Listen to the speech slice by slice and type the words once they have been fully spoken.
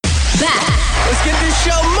back. Let's get this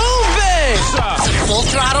show moving. Full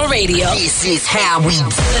Throttle Radio. This is how we do.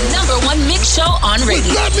 The #1 mix show on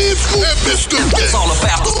radio. That means Scoop and Mr. It's all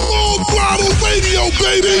about the Full Throttle Radio,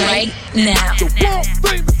 baby. Right now. The world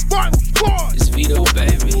famous final squad. It's Vito,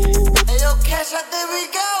 baby. Hey, yo, catch up, there we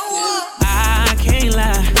go. I can't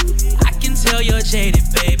lie. I can tell you're jaded,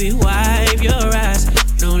 baby. Wipe your eyes.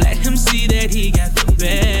 Don't let him see that he got the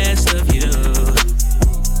best of you.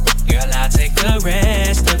 Girl, I'll take the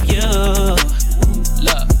rest of you.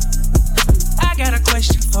 Look, I got a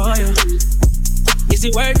question for you. Is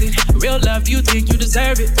it worth it? Real love, you think you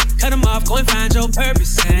deserve it? Cut him off, go and find your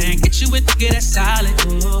purpose and get you with the good that's solid.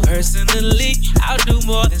 Ooh. Personally, I'll do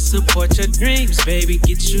more than support your dreams, baby.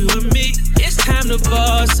 Get you and me. It's time to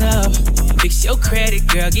boss up. Fix your credit,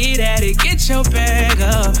 girl, get at it. Get your bag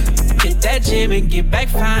up. Hit that gym and get back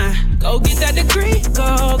fine. Go get that degree,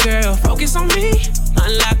 go girl. Focus on me.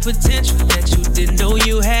 Unlock potential that you didn't know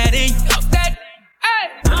you had in you. Okay. Hey.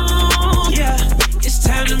 Oh, yeah. It's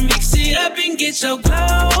time to mix it up and get your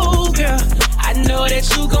glow, girl. I know that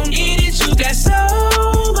you gon' need it, you got so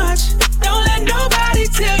much. Don't let nobody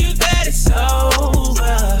tell you that it's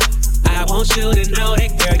over. I want you to know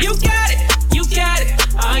that, girl, you got it, you got it.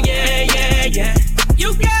 Oh yeah, yeah, yeah.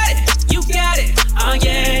 You got it, oh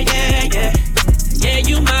yeah, yeah, yeah. Yeah,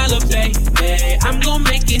 you my little baby, I'm gon'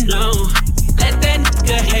 make it known. Let that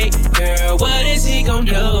nigga hate, girl, what is he gon'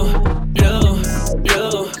 do?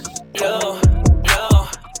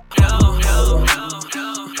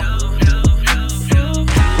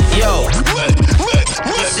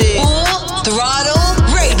 Full Throttle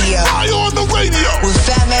Radio. I on the radio. With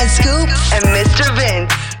Fatman Scoop and Mr.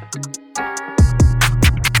 Vince.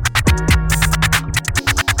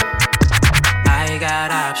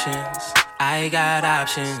 I got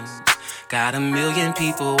options. Got a million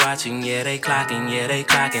people watching, yeah, they clocking.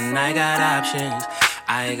 I got options.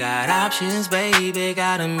 I got options, baby.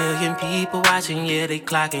 Got a million people watching, yeah, they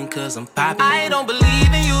clocking, cause I'm popping. I don't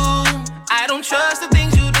believe in you. I don't trust the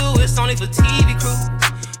things you do, it's only for TV crews.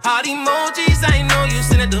 Heart emojis, I know you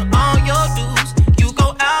send it to all your dudes. You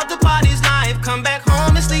go out to parties live, come back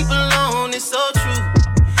home and sleep alone, it's so true.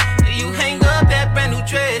 You hang up that brand new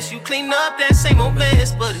dress, you clean up that same old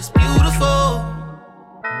mess, but it's beautiful.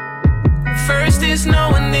 First it's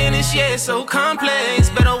no and then it's yes, so complex.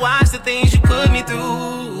 Better watch the things you put me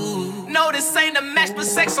through. No, this ain't a match, but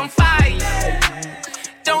sex on fire.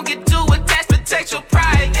 Don't get too attached, protect your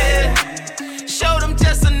pride, yeah. Show them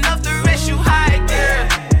just enough to rest you high, yeah.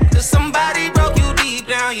 Cause somebody broke you deep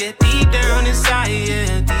down, yeah, deep down inside,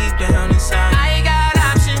 yeah, deep down inside. I got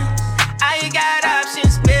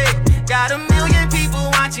options, babe. Got a million people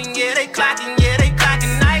watching, yeah, they clocking.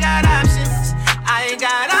 I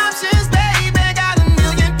got options, baby. Got a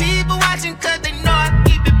million people watching, cause they know I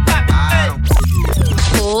keep it poppin'.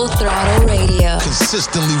 Full Throttle Radio.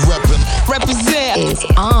 Consistently represent Is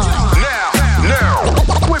on. now.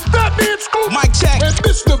 With that man Scoop, Mic check. and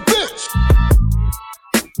Mr. Vince.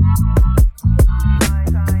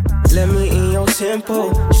 Let me in your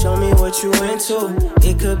tempo, show me what you into.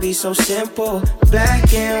 It could be so simple,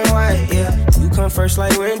 black and white, yeah. You come first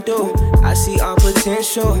like window, I see all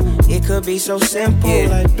potential. It could be so simple, yeah.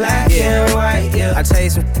 Like black and white, yeah. I tell you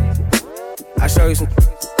some, I show you some,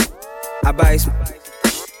 I buy you some,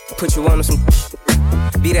 put you on some.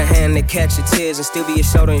 Be the hand that catch your tears and still be your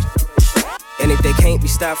shoulder. And if they can't be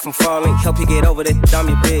stopped from falling, help you get over that, I'm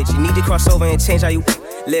your bridge. You need to cross over and change how you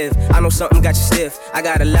live. I know something got you stiff. I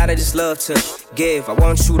got a lot of this love to give. I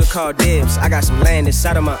want you to call dibs. I got some land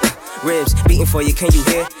inside of my ribs beating for you, can you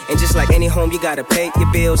hear? And just like any home, you gotta pay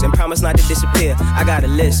your bills and promise not to disappear. I got a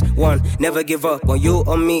list. 1, never give up on you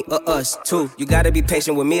or me or us. 2, you gotta be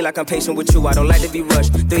patient with me like I'm patient with you. I don't like to be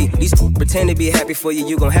rushed. 3, these pretend to be happy for you.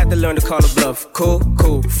 You gon' have to learn to call a bluff. Cool.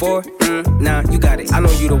 4, nah, you got it. I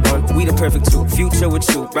know you the one. We the perfect two. Future with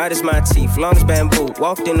you, bright as my teeth, long as bamboo.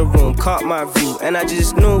 Walked in the room, caught my view, and I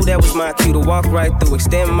just knew that was my cue to walk right through.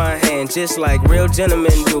 Extend my hand just like real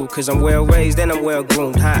gentlemen do. Cause I'm well raised and I'm well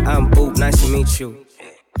groomed. Hi, I'm Boop, nice to meet you.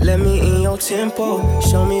 Let me in your tempo,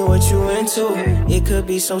 show me what you into. It could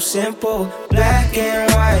be so simple, black and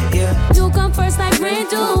white, yeah. You come first like rain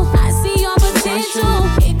do, I see your potential.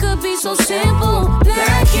 It could be so simple,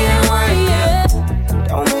 black and white, yeah.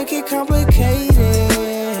 Don't make it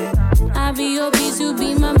complicated. I be your bitch, you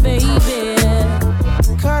be my baby.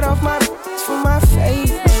 Cut off my for my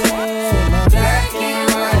favorite. Black and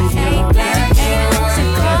white, yeah, black and white. So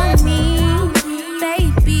call me,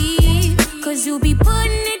 baby, cause you be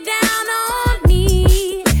putting it down on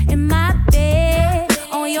me. In my bed,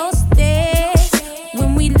 on your stairs.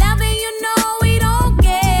 When we loving, you know we don't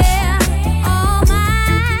care. All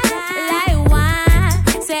mine, like wine.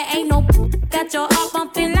 got your heart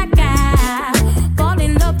pumping like I fall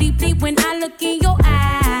in love deeply when I look in your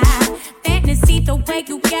eye. Fantasy the way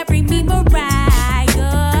you carry me,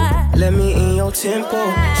 Mariah. Let me in your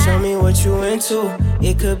tempo, show me what you into.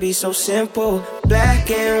 It could be so simple, black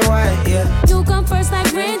and white, yeah. You come first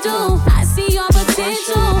like rain do. I see your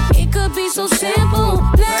potential. It could be so simple,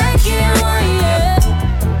 black and white,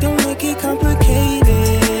 yeah. Don't make it complicated.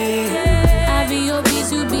 I be your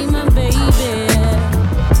beast, you be my baby.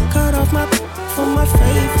 Cut off my for my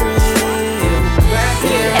favorite. Black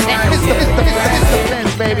and white,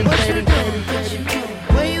 yeah. Baby.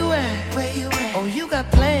 Where you at? Oh, you got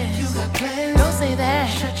plans. Don't say that.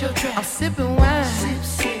 Shut your trap. I'm sipping wine.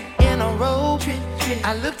 In a robe.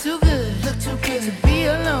 I look too good to be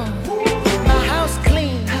alone. My house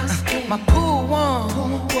clean. My pool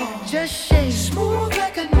warm. Just shake. Smooth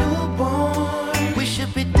like a newborn. We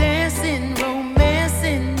should be dancing,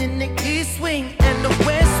 romancing in the east wing and the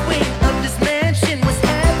west wing of this mansion. What's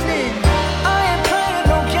happening? I ain't playing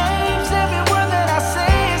no games. Every word that I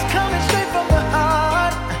say is coming straight from the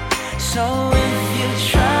heart. So if you're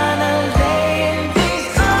tryna lay in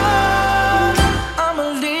these arms, I'ma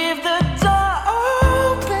leave the door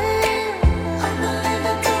open. I'ma leave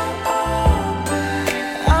the door open.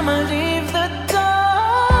 I'ma leave the door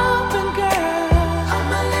open, girl.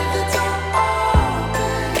 I'ma leave the door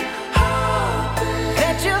open.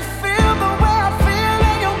 That you feel the way I feel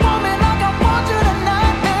and you want me like I want you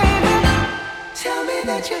tonight, baby. Tell me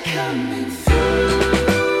that you're coming through.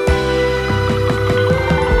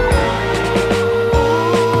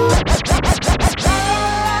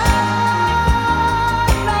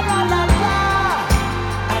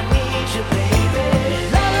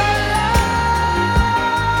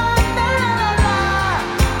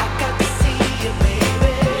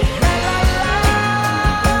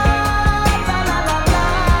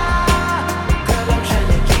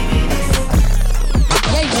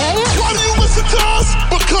 Why do you listen to us?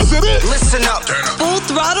 Because it is. Listen up. Full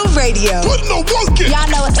Throttle Radio. Put no work in. Y'all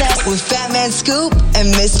know what's up with Fatman Scoop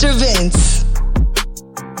and Mr. Vince.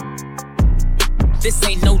 This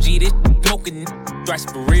ain't no G, this smoking thrash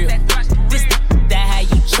for real. This that how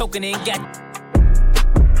you choking and got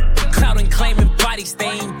clout and claiming bodies they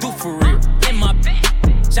ain't do for real. In my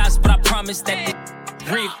shots, but I promise that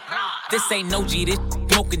this real. This ain't no G, this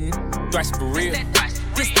smoking thrash for real.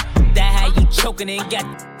 This that how you choking and got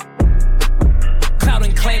clout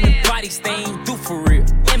and claiming bodies they ain't do for real.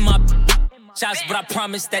 In my shots, but I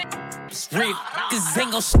promise that it's real. This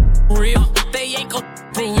ain't gon' real. They ain't gon'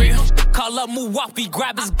 for real. Call up Milwaukee,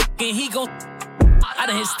 grab his and he gon' I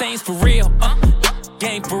done hit stains for real.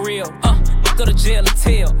 Game for real. Go to jail or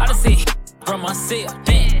tell. I done see from my cell.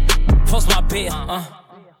 Damn. Post my bill.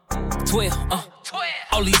 12.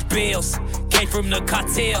 All these bills came from the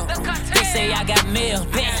cartel. They say I got mail.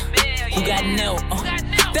 Damn. Who got nailed?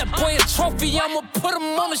 That boy a trophy. I'ma put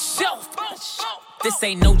him on the shelf. This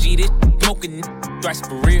ain't no G, this smoking thrash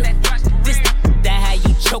for real. This that how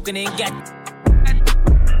you choking and got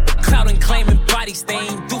clout and claiming bodies they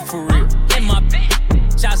ain't do for real. In my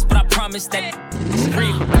shots, but I promise that it's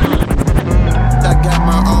real. I got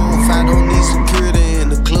my own, I don't need security in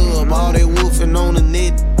the club. All they woofing on the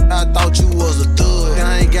net, I thought you was a thug.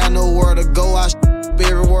 I ain't got nowhere to go, I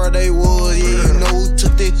everywhere they was. Yeah, you know who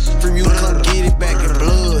took it from you, come get it back in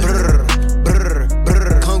blood.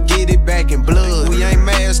 Come get it back in blood. We ain't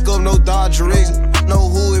mask up, no Dodger X, know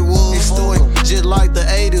who it was. It's story just like the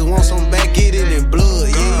 80s, want some back, get it in blood.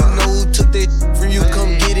 Yeah, you know who took that from you,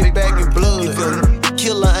 come get it back in blood. If a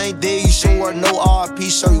killer ain't dead, you should wear no RP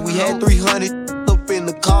shirt. We had 300 up in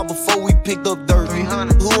the car before we picked up dirt.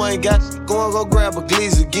 Who ain't got, go grab a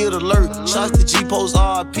glizzy, get alert. Shots to G-Post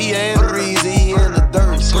RP and the reason he in the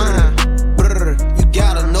dirt. You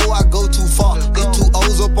gotta know I go too far. Got two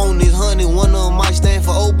O's up on this 100, one of them might stand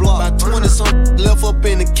for O-Block. About 20 something left up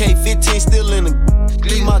in the K, 15 still in the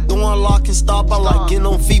leave my door unlocked and stop. I like getting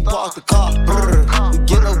on feet, park the car. We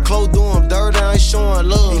get up close, doing dirt, I ain't showing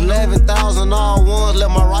love. 11,000 all ones,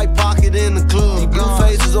 left my right pocket in the club. These blue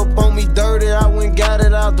faces up on me dirty, I went got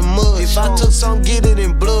it out the mud. If I took some, get it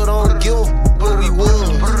in blood, I don't give a what we was.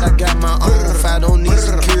 I got my own, I don't need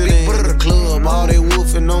security in the club. All they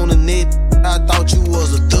woofing on the net, I thought you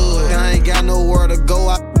was a thug. I ain't got nowhere to go,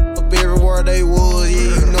 I up everywhere they was.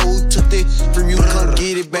 Yeah, you know who took it from you, come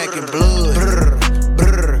get it back in blood.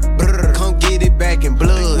 Come get it back in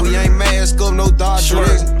blood. We ain't mask up, no Dodger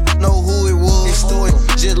X, know who it was. It's story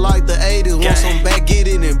just like the 80s, want some back, get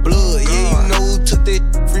it in blood. Yeah, you know who took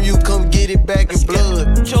that from you, come get it back in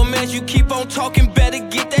blood. Yo, man, you keep on talking, better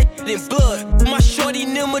get that in blood. My shorty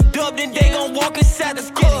them a dub, then they gon' walk inside the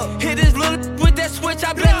club. Hit his little with that switch,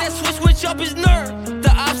 I bet that switch up his nerve.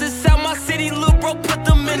 The ops inside my city look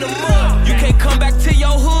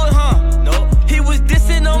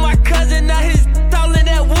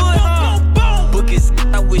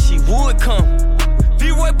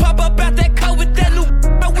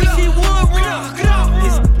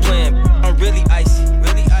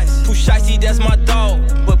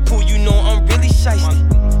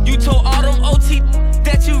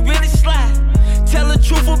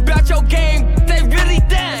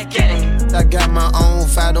own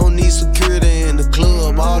fight, don't need security in the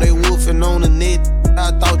club. All they woofing on the net,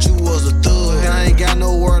 I thought you was a thug. I ain't got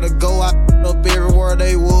nowhere to go, I up everywhere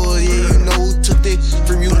they was. Yeah, you know who took it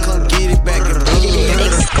from you, come get it back in blood.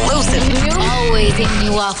 Exclusive. Always hitting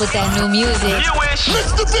you off with that new music. You wish.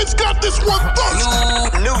 Mr. Vince got this one first.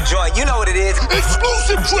 New joint, you know what it is.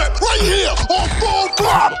 Exclusive trap right here on Full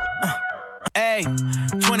Throttle. Hey,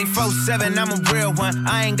 24/7, I'm a real one.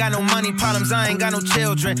 I ain't got no money problems, I ain't got no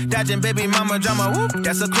children. Dodging baby mama drama, whoop,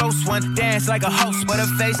 that's a close one. Dance like a host, but her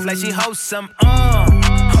face like she hosts some.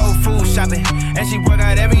 Whole food shopping, and she work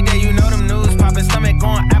out every day. You know them news popping, stomach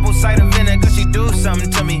on apple cider vinegar. She do something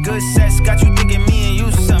to me. Good sex got you thinking me and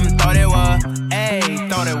you something. Thought it was, ayy,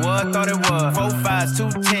 thought it was. 4 5s, 2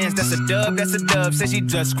 10s, that's a dub, that's a dub. Said she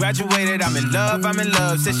just graduated, I'm in love.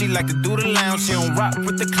 Said she like to do the lounge, she don't rock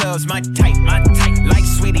with the clubs. My type, like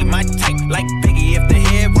Sweetie, my type, like Biggie. If the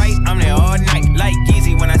head right, I'm there all night. Like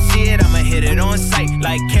Yeezy, when I see it, I'ma hit it on sight.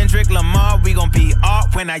 Like Kendrick Lamar, we gon' be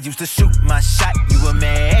off. When I used to shoot my shot, you a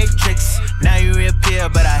matrix. Now you reappear,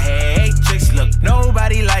 but I hate tricks. Look,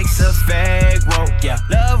 nobody likes a fake woke. Yeah,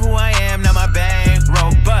 love who I am, not my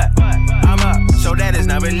bankroll. But I'm up, so that is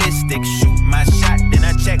not realistic. Shoot my shot, then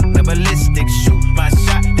I check the ballistics. Shoot my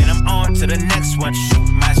shot, then I'm on to the next one. Shoot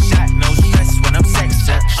my shot, no stress when I'm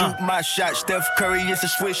sexing. Shoot my shot, Steph Curry, it's a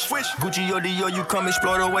swish. Gucci or Dior, you come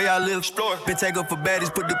explore the way I live. Been take up for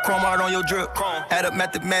baddies, put the chrome out on your drip. Add up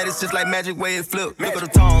mathematics, just like magic way it flip. Look at the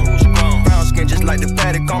tone, brown skin just like the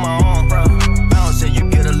paddock on my arm. Bouncing, you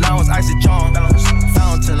get allowance, icy charm.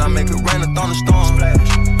 Fountain, I make it rain, a thunderstorm.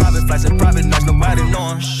 Private flights and private nights, nobody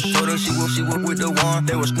knowing. Told her she would with the one,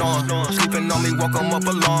 they was snoring. Sleeping on me, woke 'em up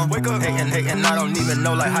alone. Hating, I don't even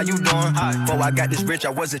know like how you doing. Before I got this rich, I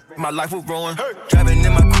wasn't, my life was ruined. Driving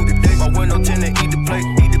in my coupe today, my window tinted, eat the plate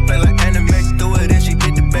like anime. Do it and she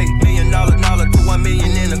get the bait. $1 million, to 1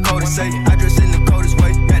 million in the code to say. I dress in the coldest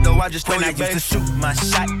way, that though I just told when you, I used to shoot my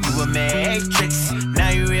shot, you a matrix. Now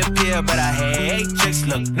you reappear, but I hate tricks.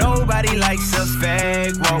 Look, nobody likes a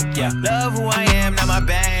fake woke. Yeah, love who I am, not my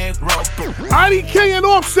bankroll. IDK and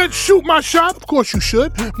Offset, Shoot My Shot. Of course you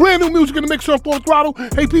should. Brand new music in the mix on Full Throttle.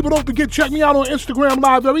 Hey, people, don't forget, check me out on Instagram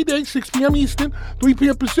Live every day, 6 p.m. Eastern, 3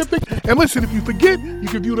 p.m. Pacific. And listen, if you forget, you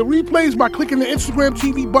can view the replays by clicking the Instagram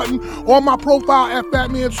TV button on my profile at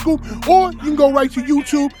Fatman Scoop, or you can go right to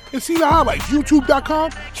YouTube and see the highlights,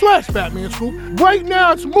 youtube.com/Fatman Scoop. Right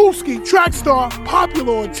now, it's Mooski, Trackstar,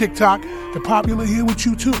 popular on TikTok, and popular here with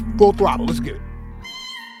you too. Full Throttle, let's get it.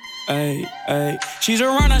 Ay, ay. She's a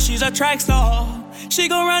runner, she's a track star. She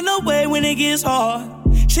gon' run away when it gets hard.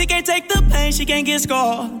 She can't take the pain, she can't get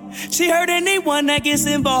scarred. She hurt anyone that gets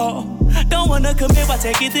involved. Don't wanna commit, why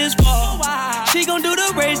take it this far? She gon' do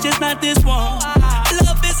the race, just not this one.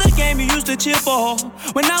 Love is a game you used to cheer for.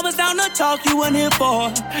 When I was down to talk, you weren't here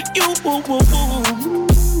for. You woo woo woo.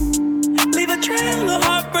 Leave a trail of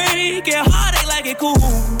heartbreak and heartache like it cool.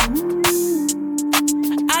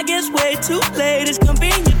 I guess way too late is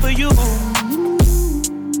convenient for you.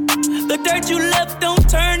 The dirt you left don't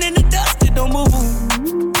turn into dust, it don't move.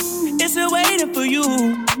 It's still waiting for you.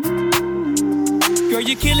 Girl,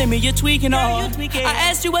 you're killing me, you're tweaking all. I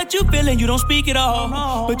asked you what you feeling, you don't speak it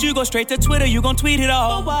all. But you go straight to Twitter, you gon' tweet it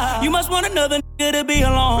all. You must want another nigga to be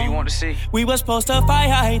alone. What you want to see? We was supposed to fight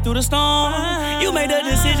high through the storm. You made a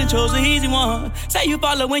decision, chose the easy one. Say you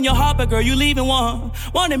following your heart, but girl, you leaving one.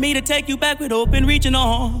 Wanted me to take you back with open reaching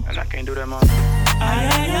on. And I can't do that, man.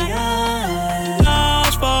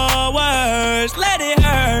 Lost for words, let it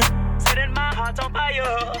hurt. Setting my heart on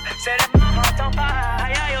fire. Setting my heart on fire.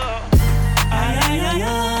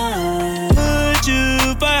 Put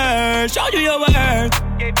you first, show you your worth.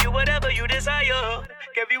 Gave you whatever you desire.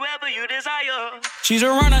 Give you whatever you desire. She's a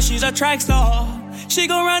runner, she's a track star. She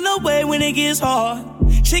gon' run away when it gets hard.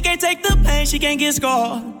 She can't take the pain, she can't get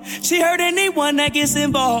scarred. She hurt anyone that gets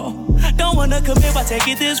involved. Don't wanna commit, why take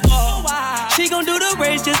it this far? She gon' do the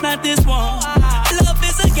race, just not this one. Love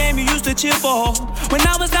is a game you used to cheer for. When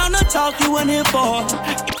I was down to talk, you weren't here for.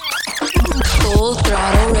 Full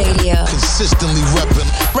Throttle Radio. Consistently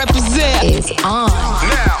Represent is on.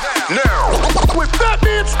 Now. With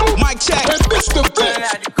Fatman Scoop, Mic check. And Mr. Vince. Running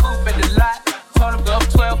out the coupe at the lot. Told him go up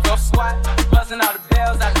 12, go squat. Buzzing all the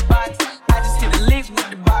bells out the box. I just hit the lick with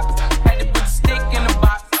the box. Had to put the stick in the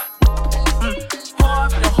box. Pour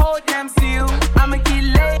up the whole damn seal. I'ma get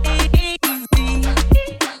lazy.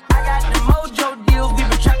 I got the mojo deals. We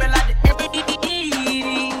been trapping like the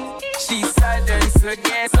 80s. She said this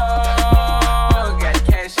again, so got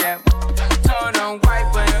cash out. Told them white,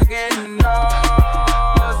 but again, no.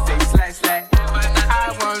 Say slash slash.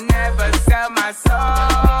 I won't never sell my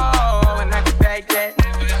soul. And I can back that.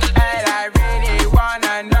 And I really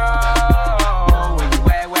wanna know when you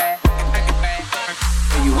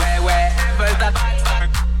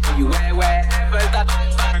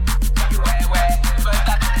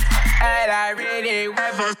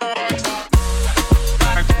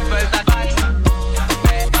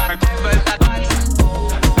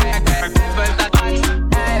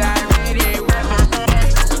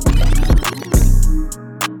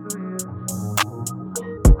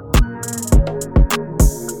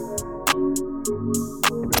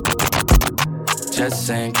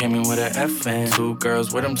came in with an FN. 2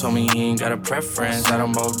 girls with him told me he ain't got a preference. I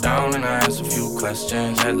done both down and I asked a few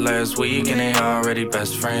questions. Met last week and they already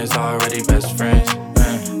best friends. Already best friends.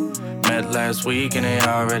 Met last week and they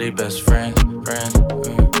already best friends.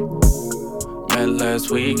 Met last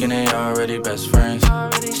week and they already best friends.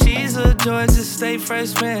 She's a Georgia State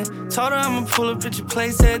freshman. Told her I'ma pull up at your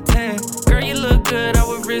place at 10. Girl, you look good, I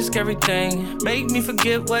would risk everything. Make me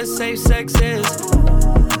forget what safe sex is.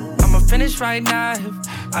 I'ma finish right now if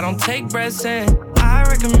I don't take breaths in. I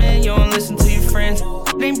recommend you don't listen to your friends.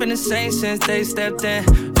 It ain't been the same since they stepped in.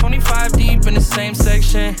 25 deep in the same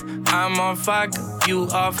section. I'm on fire, you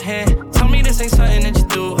off hand. Tell me this ain't something that you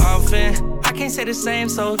do often. I can't say the same,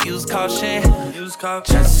 so use caution.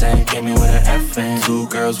 Just saying, came in with an FN. 2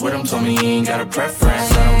 girls with him told me he ain't got a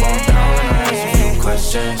preference. I done both down and I asked a few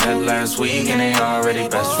questions. Met last week and they already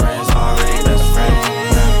best friends. Already best friends.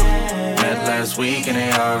 Met last week and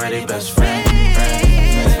they already best friends.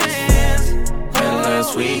 Met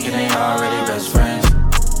last week and they already best friends.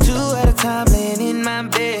 2 at a time laying in my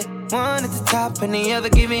bed. 1 at the top and the other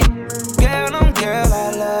giving. Girl on girl,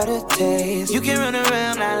 I love the taste. You can run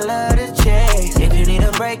around, I love the chase. If you need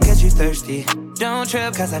a break cause you thirsty, don't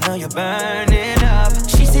trip cause I know you're burning up.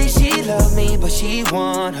 She say she love me but she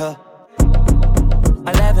want her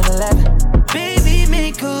 11-11. Baby,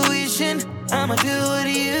 make a wishing, I'ma do what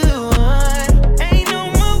you want. Ain't no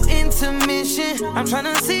more intermission, I'm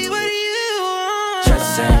tryna see what you want.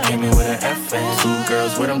 Just saying, came in with an FN. 2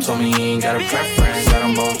 girls with him told me he ain't got a preference. I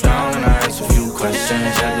done both down and I asked a few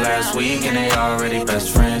questions. Met last week and they already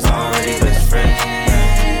best friends. Already best friends.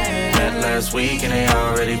 Met last week and they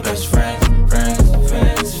already best friends. Met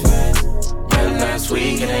last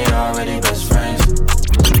week and they already best friends.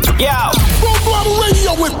 Yo! Full Throttle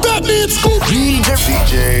Radio with Fatman, Scoop,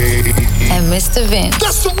 DJ, and Mr. Vince.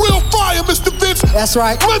 That's some real fire, Mr. Vince. That's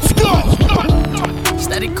right. Let's go!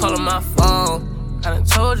 Steady calling my phone. I done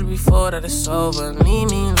told you before that it's over.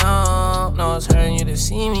 Leave me alone. No, it's hurting you to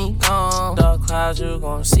see me gone. Dark clouds, you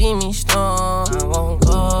gon' see me storm. I won't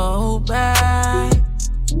go back,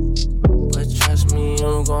 but trust me,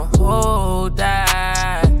 you gon' hold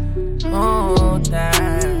that. Hold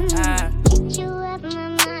that. Get you up my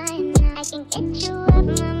mind. I can get you up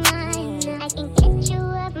my mind. I can get you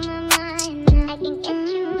up my mind. I can get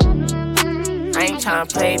you up my mind. I ain't tryna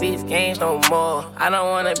play these games no more. I don't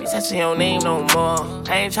wanna be touching your name no more.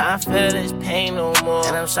 I ain't tryna feel this pain no more.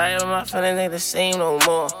 And I'm sorry but my feelings ain't the same no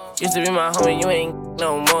more. Used to be my homie, you ain't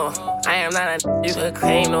no more. I am not a you could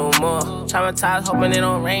claim no more. Traumatized, hoping it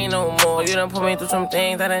don't rain no more. You done put me through some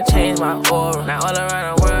things that done changed my aura. Now all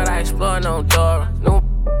around the world I explore no door. No,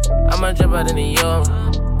 I'm a dripper than the Euro.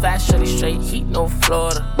 Fast, shorty, straight heat, no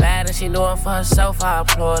Florida. Bad and she doing for herself, I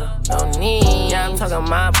applaud her. No need, yeah, I'm talking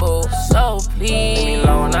my boo. So please, leave me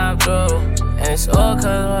alone, I'm through. And it's all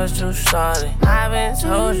cause what you started. I been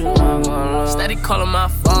told you I'm gonna lose. Steady calling my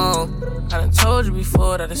phone. I done told you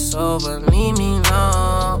before that it's over. Leave me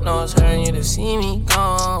alone. No, it's hurting you to see me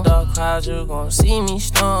gone. Dark clouds, you gon' see me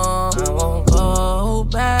storm. I won't go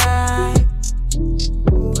back,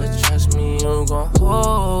 but trust me, you gon'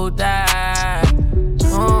 hold that.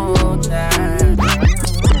 Hold that.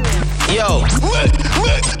 Yo,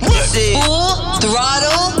 Full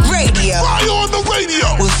Throttle Radio. Fly on the radio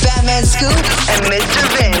with Fatman Scoop and Mr.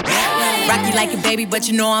 Vince. Rock you like a baby, but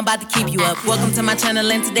you know I'm about to keep you up. Welcome to my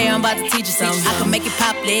channel, and today I'm about to teach you something. I can make it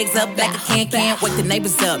pop legs up like a can. Wake the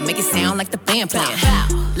neighbors up, make it sound like the band playing.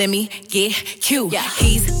 Let me get cute.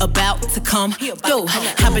 He's about to come through.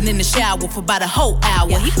 Hopping in the shower for about a whole hour.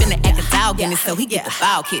 He finna act a dog in it, so he get the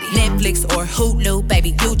foul kitty. Netflix or Hulu,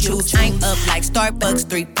 baby, you choose. I'm up like Starbucks,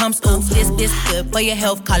 3 pumps, ooh. This good for your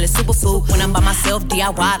health, call it superfood. When I'm by myself,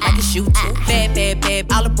 DIY like a shoe too. Bad,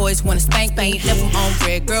 all the boys wanna spank me. Left on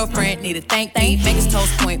red, girlfriend need a thank me. Vegas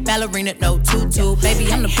toast point, ballerina, no tutu. Baby,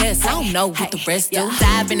 I'm the best, I don't know what the rest do.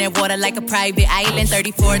 Dive in that water like a private island.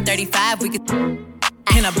 34, 35, we could.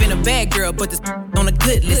 And I've been a bad girl, but this on a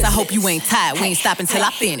good list. I hope you ain't tired, we ain't stopping till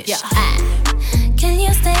I finish. Can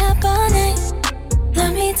you stay up all night?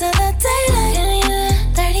 Love me till the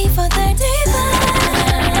daylight. 34,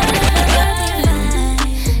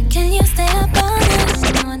 35. Can you stay up all night?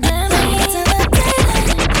 Love me till the daylight.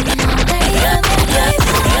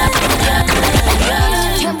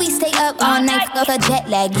 35. Can we stay up all night? Fuck a jet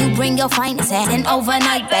lag. You bring your finest hat and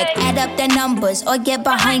overnight back. Add up the numbers or get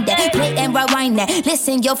behind that. Play and rewind that.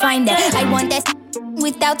 Listen, you'll find that. I want that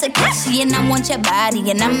without Takashi, and I want your body,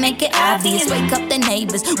 and I make it obvious. Wake up the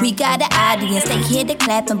neighbors, we got an audience. They hear the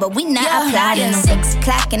clapping, but we not applauding. 6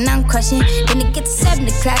 o'clock and I'm crushing. Then it gets 7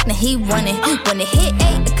 o'clock, now he running. When it hit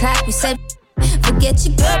 8 o'clock, we said get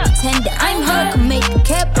your girl. Pretend that I'm her, can make a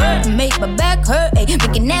cap hurt, and make my back hurt. Ayy, we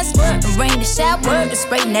can ask for it, and rain the shower, the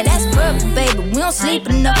spray, now that's perfect, baby. We don't sleep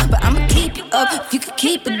enough, but I'ma keep you up if you can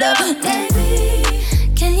keep it up. Baby,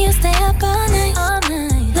 can you stay up all night? All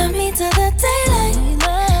night. Love me to the daylight.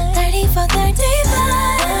 30 for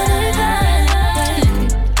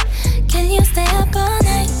 35. Can you stay up all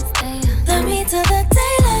night? Love me to the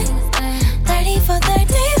daylight. 30 for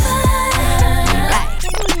 35.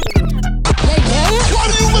 Why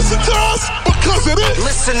do you listen to us? Because it is.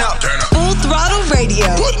 Listen up. Full Throttle Radio.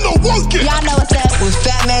 Put no work in. Y'all know what's up. With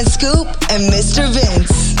Fatman Scoop and Mr.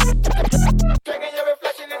 Vince.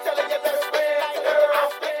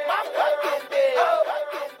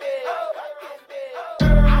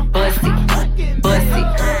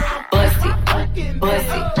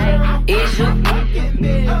 Is you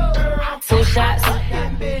 2 shots?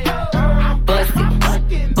 Busty,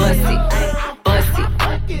 busty, busty,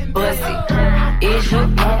 busty. Is you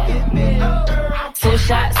 2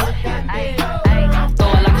 shots? Throw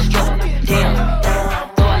it like a stripper, damn.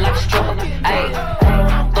 Throw it like a stripper, ayy.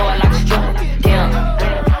 Throw it like a stripper, damn.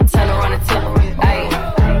 Turn around and tip her, ayy.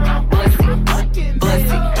 Busty, busty,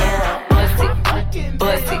 busty,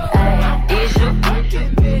 busty. Is you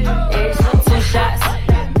 2 shots?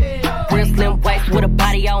 Real slim waist with a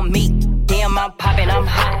body on me. Damn, I'm poppin', I'm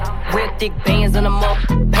hot. Real thick bands in the mug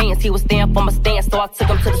pants. He was stand for my stand, so I took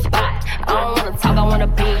him to the spot. I don't wanna talk, I wanna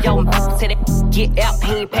be in your mouth. Say that get out,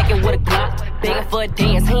 he ain't packing with a Glock. Begging for a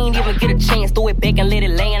dance, he ain't even get a chance. Throw it back and let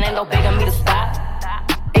it land, ain't no begging me to stop.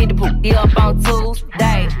 Ate the poop, up on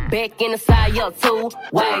Tuesday. Back in the side, 2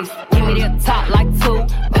 ways. Give me that top like 2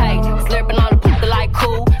 pay. Slurping on the poop like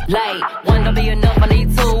Kool-Aid. One don't be enough, I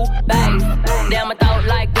need 2 bays. Down my throat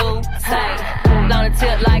like glue, say. On the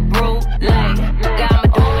tip like Bruce Lay. I'ma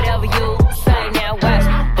do whatever you say. Now watch,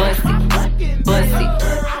 busty, busty,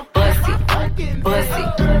 busty, busty.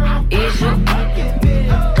 Is you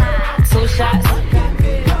 2 shots?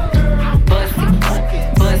 Busty,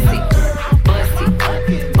 busty, busty,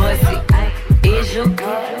 busty. Is you?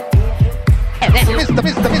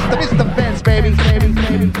 Mr. Vince, baby.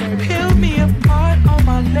 Peel me apart on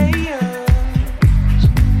my layers.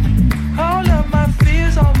 All of my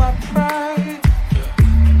fears on my pride.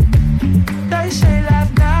 They say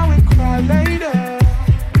laugh now and cry later.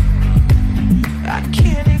 I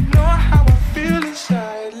can't ignore how I feel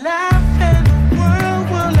inside. Laugh and the world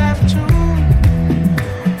will laugh too.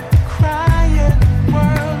 Cry and the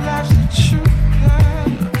world laughs at you.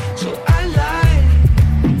 So I lie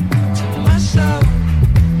to myself.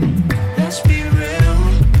 Let's be real.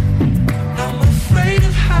 I'm afraid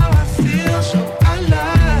of how I feel, so I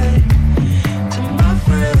lie to my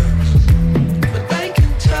friends, but they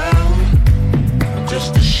can tell I'm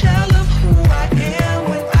just a shell of who I am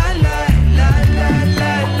when I lie, lie, lie,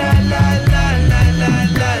 lie, lie, lie, lie, lie, lie,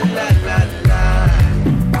 lie, lie, lie,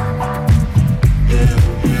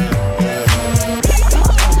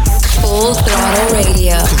 Full Throttle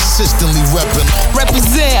Radio. Consistently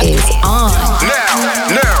Represent is on.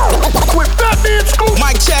 Now. With Fatman Scoop,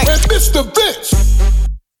 Mic check. and Mr. Vince.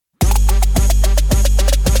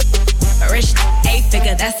 Rich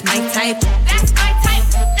 8-figure, that's my type. That's my type.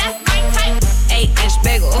 That's my type. 8-inch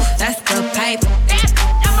bagel, that's the pipe.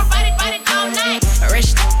 I'ma ride it all night.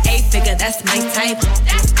 Rich 8-figure, that's my type.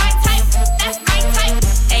 That's my type. That's my type.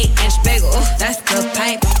 8-inch bagel, that's the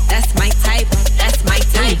pipe. That's my type. That's my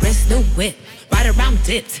type. New wrist, new whip, right around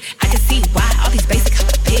dipped. I can see why all these basic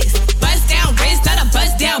pissed. Bust down wrist, not a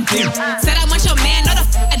bust down bitch. Said I want your man, not a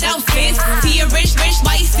I don't fit. He a rich,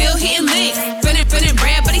 why he still hitting licks? Feeling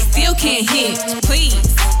bread, but he still can't hit. Please,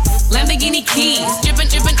 Lamborghini keys,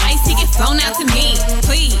 drippin' ice, he get flown out to me.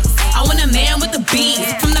 Please, I want a man with the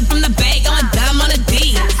beats. From the bag, going dumb on the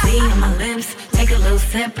D. See on my lips, take a little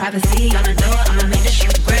sip. Privacy on the door, I'ma make the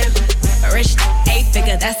shit grip. Rich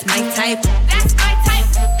 8-figure, that's my type. That's my type.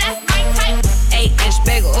 That's my type. 8-inch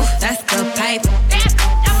bagel, that's the pipe.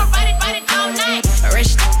 I'ma ride it all night.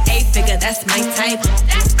 Rich 8-figure, that's my type.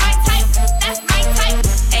 That's my type. That's my type.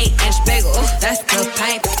 8-inch bagel, that's the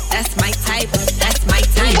pipe. That's my type. That's my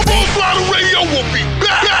type. Full Throttle Radio will be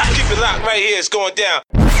back. Keep it locked right here, it's going down.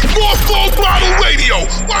 More Full Throttle Radio.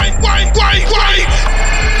 Right.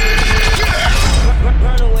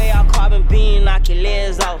 Run away, I'll carbon beam, knock your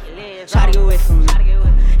legs off. Try to get away from me.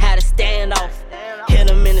 Had to stand off. Hit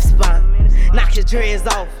him in the spine. Knock your dreads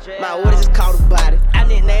off. My water just caught a body. I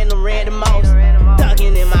nicknamed them Randy Moss.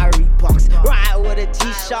 Dunking in my Reeboks. Ride with a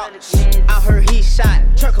G-Shock. I heard he shot.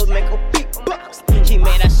 Truckles make a beatbox. He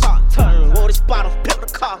made that shot turn. Wore this bottle, picked the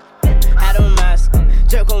car. Had a mask.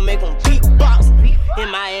 Jerk gon' make him beatbox. In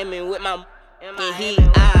Miami with my and he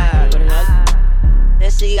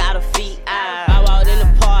That she got a feet. I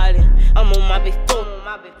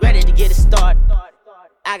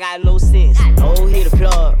I got no sense. Oh, hit the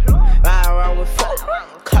plug. Ride around with folk.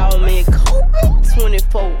 Call me Kobe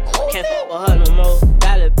 24. Can't fuck with her no more.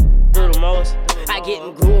 Gotta do the most. I get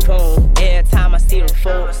in group on every time I see them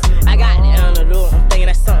folks. I got the antidote. I'm thinking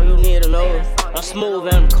that's something you need to know. I'm smooth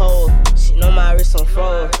and I'm cold. She know my wrist on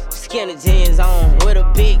froze. Skinny jeans on with a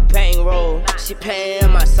big bang roll. She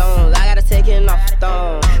paying my songs. I gotta take it off the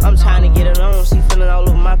thong. I'm trying to get it on. She feeling all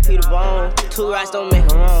over my Peter Bone. 2 rights don't make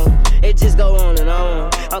her wrong. It just go on and on.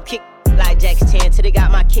 I'm kick like Jackie Chan till they got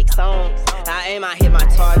my kicks on. I aim, I hit my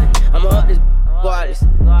target. I'ma up this regardless.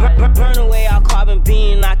 Burn away all carbon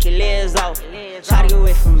beam, knock your legs off. Try to get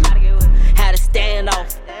away from me. Had to stand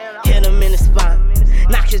off. Hit him in the spine.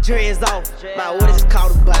 Knock his dreads off. My what is it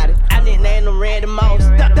called a body? I nicknamed him Randy Moss.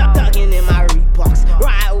 Ducking in my Reeboks.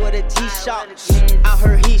 Ride with a G-Shock. I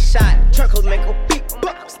heard he shot. Truckles make a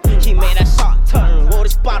beatbox. He made that shot turn. Roll the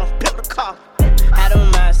spot on, built the car. Had a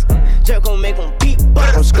mask. Jerk gon' make him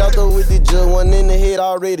beatbox. I'm strapped up with the jug, one in the head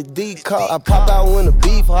already decocked. I pop out when the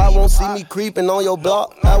beef, I won't see me creeping on your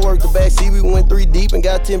block. I worked the backseat, we went 3 deep and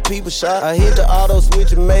got 10 people shot. I hit the auto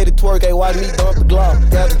switch and made it twerk, hey, watch me dump the Glock.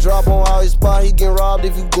 Got the drop on all his spot, he getting robbed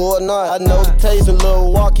if you go or not. I know the taste and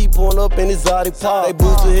little walk, he pulling up in his Zodi pop. They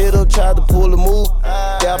boosted hit up, tried to pull a move,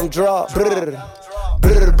 got him dropped. You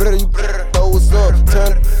know what's up,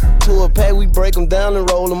 turn to a pack, we break them down and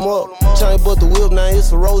roll them up. Chain but the whip, now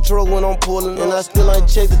it's a road truck when I'm pulling. And I still ain't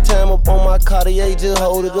check the time up on my Cartier, just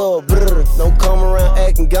hold it up. Don't come around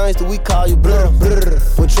acting gangster, we call you brr.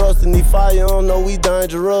 But trust in the fire, you don't know we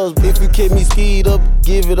dangerous. If you keep me skied up,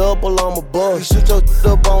 give it up or I'm a bust. We shoot your shit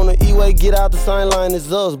up on the E-way, get out the same line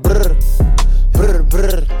as us. Burn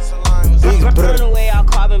away all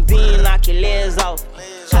carbon beam, knock your legs off.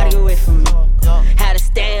 Try to get away from me. Had to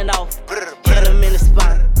stand off. Hit him in the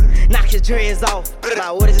spine. Knock his dreads off.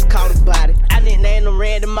 My what is it called a body? I nicknamed him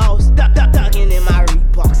Randy Moss. Ducking in my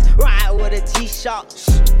Reeboks. Ride with a G-Shock.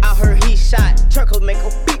 I heard he shot. Truckles make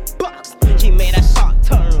a beatbox. He made that shot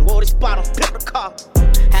turn. Roll the spot on, built the car.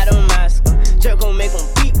 Had a mask. Jerk gon' make him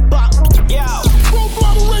beatbox. Yo. Full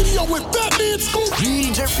Throttle Radio with Fatman Scoop.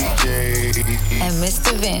 DJ and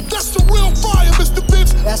Mr. Vince. That's the real fire, Mr.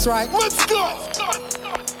 Vince. That's right. Let's go.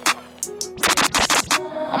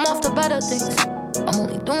 I'm off the better things. I'm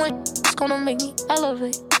only doing it's gonna make me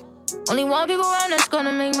elevate. Only one people around that's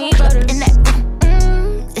gonna make me better. And that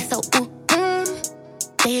it's so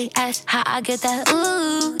They ask how I get that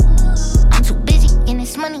I'm too busy in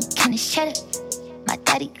this money, can this cheddar. My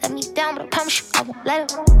daddy let me down, but I promise you I won't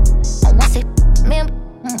let him. I won't say man,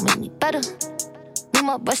 won't make me better. Me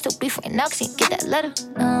my brush still be friend now, 'cause he get that letter.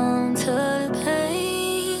 Numb to the pain.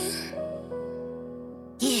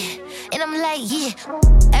 Yeah, and I'm like, yeah,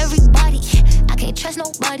 everybody, I can't trust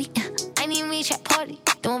nobody. I need me chat party,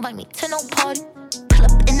 don't invite me to no party. Pull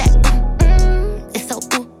up in that it's so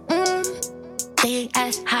They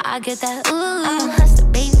ask how I get that I'm a hustler,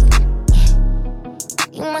 baby. Yeah.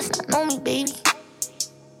 You must not know me, baby.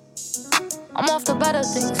 I'm off the better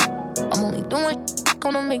things. I'm only doing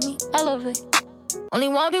gonna make me elevate. Only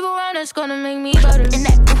one people around that's gonna make me better. And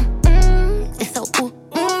that it's so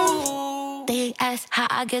They ask how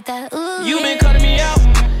I get that You been cutting me out.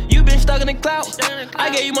 You been stuck in the clout. I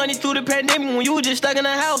gave you money through the pandemic when you was just stuck in the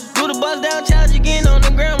house. Do the bust down challenge again on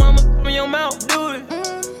the ground. Mama in your mouth. Do it.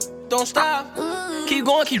 Don't stop. Keep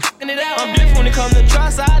going, keep f***ing it out. I'm different when it comes to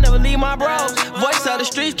trust, I never leave my bros. Voice of the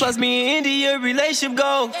streets, plus me and India, relationship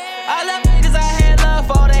goals. I love niggas I had love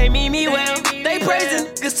for, they mean me well. They praising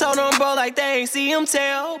niggas told them bro like they ain't see him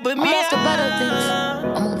tell. But me, I'm off the better things.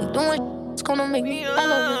 I'm only doing it's gonna make me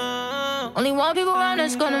elevate. Only one people around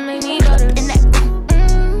that's gonna make me better. And that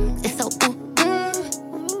it's so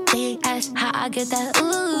They ask how I get that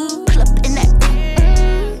pull up in that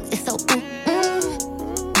it's so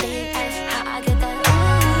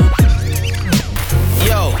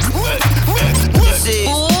Yo,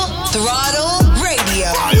 Full Throttle Radio.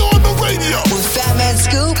 Fire on the radio with Fatman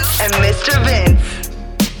Scoop and Mr. Vince.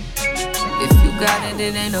 If you got it,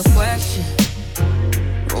 it ain't a question.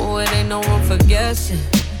 Oh, it ain't no room for guessing.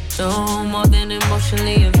 No more than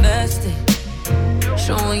emotionally invested.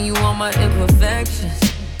 Showing you all my imperfections.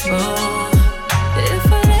 Oh,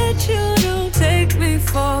 if I let you, don't take me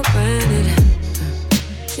for granted.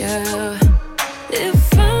 Yeah.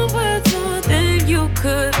 If I'm worth more than you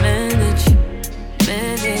could manage,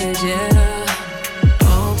 yeah.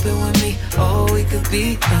 Open with me, oh, we could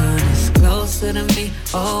be honest. Closer to me,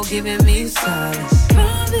 oh, giving me solace.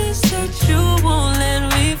 Promise that you won't let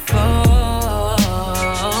me fall.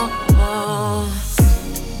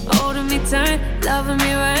 Holding me tight, loving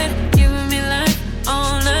me right, giving me life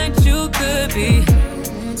all night. You could be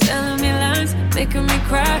telling me lies, making me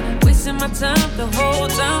cry, wasting my time the whole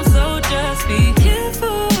time, so just be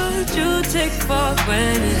careful what you take for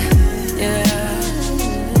granted. Yeah.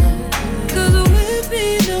 Cause with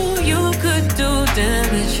me, no, you could do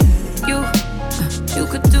damage. You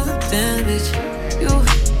could do damage.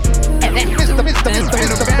 Mr.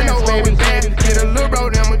 Baby, get a little bro,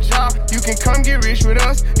 them a job. You can come get rich with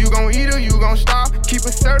us. You gon' eat or you gon' starve. Keep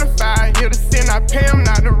it certified, here to sin, I pay them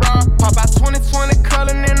not to rob. Pop out 2020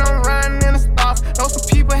 color, and I'm riding in the stars. Know some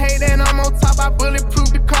people hate that I'm on top, I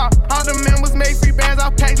bulletproof the car. All the members make free bands,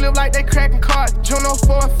 all packs live like they cracking cards. Juno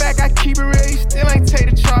for a fact, I keep it real, you still ain't take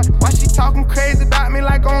the charge. Why she talking crazy about me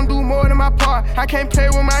like I don't do more than my part? I can't play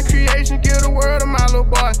with my creation, give the world to my little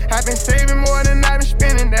boys. I've been saving more than I've been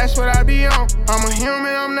spending, that's what I be on. I'm a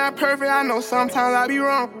human, I'm not perfect, I know sometimes I be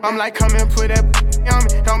wrong. I'm like, come and put that on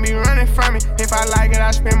me, don't be running from me. If I like it,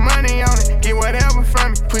 I spend money on it, get whatever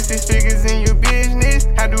from me. Put 6 figures in your business,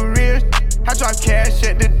 I do real shit. I drop cash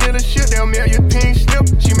at the dealership, they'll mail your pink slip.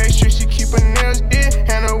 She make sure she keep her nails did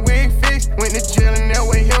and her wig fixed. Went to jail and that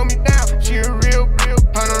way held me down. She a real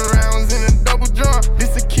 100 rounds in a double drum.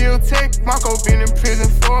 This a kill tech. Marco been in prison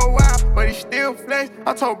for a while, but he still flex.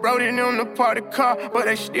 I told Brody them to park the car, but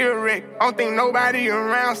they still wreck. I don't think nobody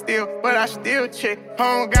around still, but I still check.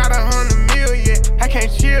 I don't got 100 mil yet, I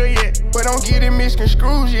can't chill yet, but don't get it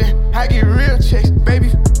misconstrued yet. I get real checks, baby,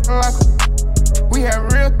 like we have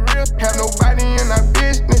real, have nobody in our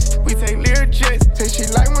business. We take lyric checks, say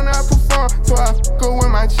she like when I perform, so I go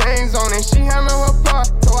with my chains on and she handle her part,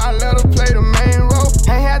 so I let her play the main role.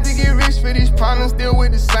 Ain't had to get rich for these partners, deal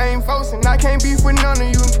with the same folks, and I can't beef with none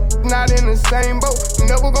of you, not in the same boat.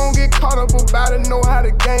 Never gonna get caught up about it, know how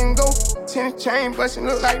the game go. Tennis chain bustin'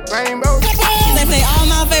 look like rainbows. They play all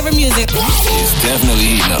my favorite music. It's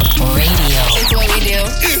definitely eating up. Radio. It's what we do.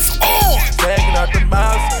 It's on. Tagging out the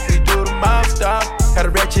mouse, we do the mouse stuff. Got a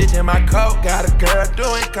ratchet in my coat, got a girl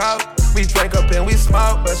doing coke. We drink up and we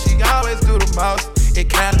smoke, but she always do the most. It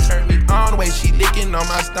kinda turned me on the way she licking on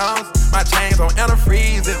my stones. My chains on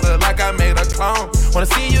antifreeze, it look like I made a clone. Wanna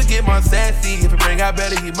see you get more sassy if it bring out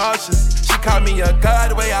better emotions. She called me a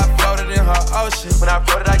god the way I floated in her ocean. When I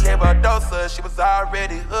floated, I gave her a dose of, she was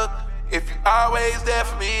already hooked. If you always there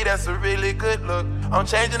for me, that's a really good look. I'm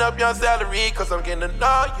changing up your salary, cause I'm getting to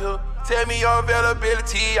know you. Tell me your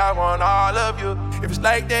availability, I want all of you. If it's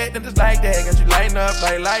like that, then it's like that. Got you lighting up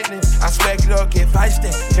like lightning. I smack it up, get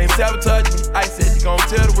feisty. Can't sabotage me. I said you gon'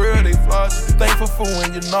 tell the world they flaws you. Thankful for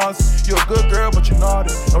when you're nauseous. You're a good girl, but you're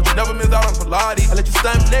naughty. Don't you never miss out on Pilates. I let you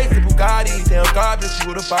stunt flex the Bugatti. Damn God bless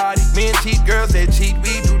you with a body. Men cheat, girls they cheat.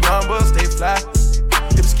 We do numbers, they fly.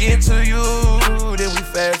 If it's getting to you, then we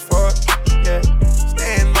fast forward. Yeah,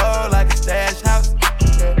 staying low like a stash house.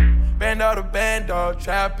 Yeah, band all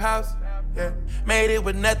trap house. Yeah, made it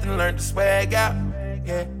with nothing, learned to swag out.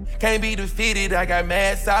 Yeah, can't be defeated, I got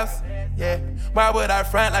mad sauce. Yeah, why would I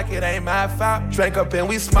front like it ain't my fault? Drank up and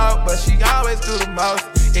we smoke, but she always do the most.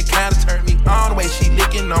 It kinda turned me on the way she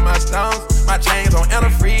licking on my stones. My chains on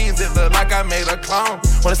antifreeze, it look like I made a clone.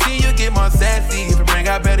 Wanna see you get more sassy if it bring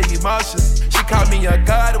out better emotions. She called me a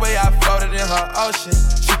god the way I floated in her ocean.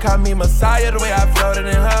 She called me Messiah the way I floated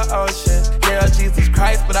in her ocean. Yeah, Jesus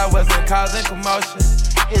Christ, but I wasn't causing commotion.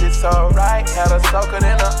 It is so right, had her soaking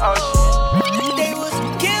in the ocean. They was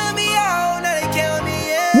killing me out, now they killing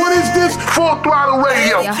me in. What is this? Full Throttle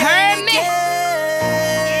Radio. You heard me?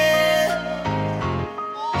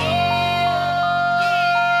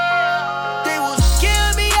 They was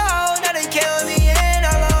killing me out, now they killing me in.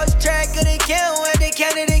 I lost track of the count when they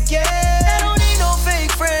counted again. I don't need no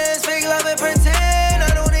fake friends, fake love and pretend.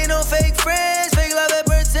 I don't need no fake friends, fake love and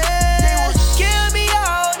pretend. They was killing me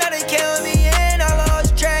out, now they killing me in. I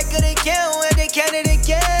lost track of the count when they counted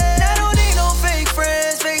again. I don't need no fake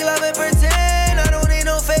friends, fake love and pretend. I don't need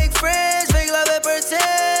no fake friends, fake love and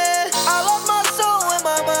pretend. I lost my soul when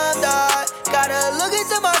my mom died. Gotta look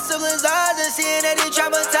into my siblings' eyes and seeing that they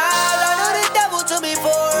traumatized. I know the devil took me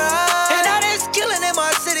for a ride, and now there's killing in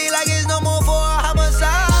my city like it's no more for a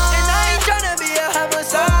homicide. And I ain't tryna be a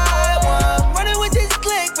homicide. I'm running with this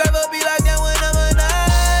clique, rather be like that when I'm a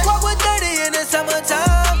night. Walk with 30 in the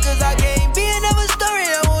summertime, cause I can't be another story.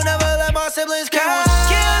 I won't ever let my siblings cry.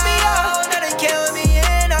 Kill me out, now they killing me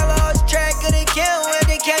in. I lost track of the count when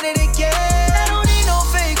they counted again. I don't need no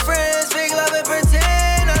fake friends, fake love and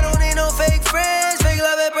pretend. I don't need no fake friends, fake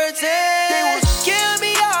love and pretend. They was killing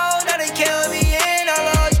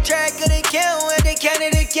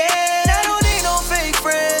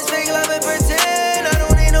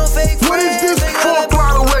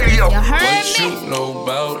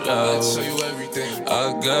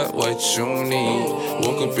got what you need.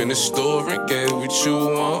 Woke up in the store and get what you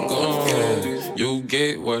want. You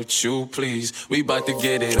get what you please. We bout to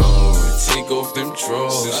get it on. Take off them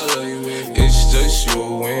drawers. It's just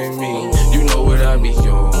you and me. You know what I be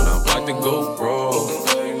on. I'm about to go raw.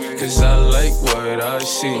 Cause I like what I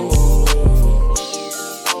see.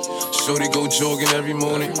 Shorty go jogging every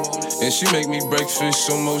morning, and she make me breakfast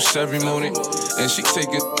almost every morning. And she take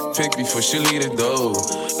a pic before she leave the door.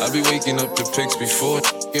 I be waking up the pics before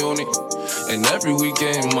on it. And every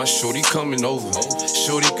weekend my shorty coming over.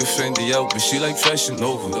 Shorty can Fendi out, but she like Fashion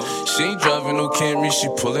Nova. She ain't driving no Camry, she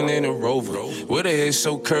pulling in a Rover. With her hair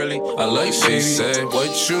so curly, I like she said,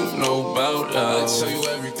 what you know about love? I tell you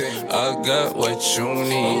everything. I got what you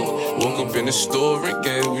need. Woke up in the store and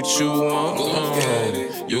get what you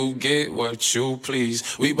want. You get what you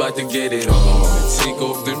please. We bout to get it on. Take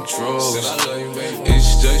off them drawers.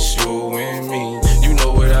 It's just you and me. You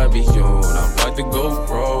know what I be on. I'm about to go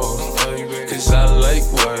raw. Cause I like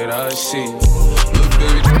what I see. Look,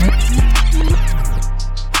 baby.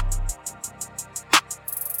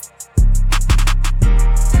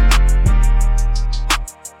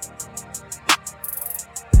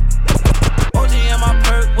 OG in my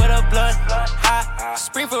perk with a blunt. High.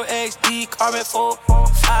 Springfield XD, carbon 4.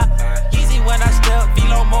 Easy when I step,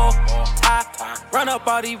 Velo more. Run up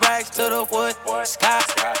all these racks to the wood. Sky.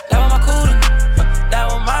 That was my cooler. That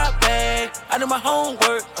was my bag. I do my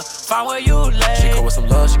homework. Find where you lay. She come with some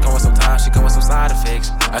love, she come with some time, she come with some side effects.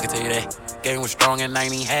 I can tell you that. Game was strong and I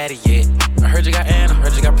ain't even had it yet. I heard you got Anna, I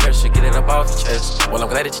heard you got pressure. Get it up off your chest. Well, I'm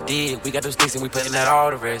glad that you did. We got those sticks and we putting that all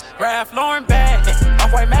the rest. Ralph Lauren bag.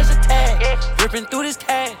 Off-white master tag. Ripping through this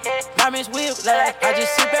tag. Diamonds with lag. I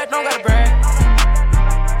just sit back, don't gotta brag.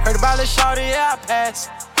 Heard about the shawty, yeah, I pass.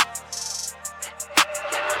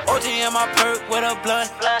 OG in my perk with a blunt.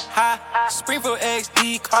 High. Springfield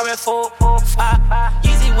XD, carbon 4.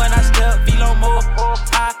 Easy when I step, Velo more.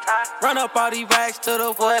 Run up all these racks to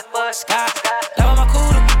the wood. Sky. That was my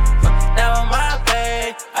cooler. That was my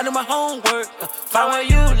bag. I do my homework. Find where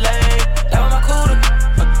you lay. That was my cooler.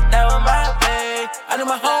 That was my bag. I do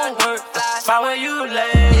my homework. Find where you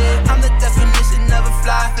lay. I'm the definition of a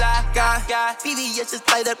fly guy. BBS just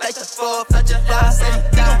light up like the 4th of July. Said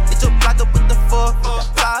he gon' hit your block up with the 4.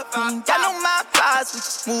 Got no mind flies, we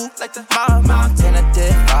just move like the mob. 10 I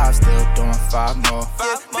did 5, still doing 5 more.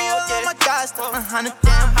 Yeah, me and all my guys, stuck 100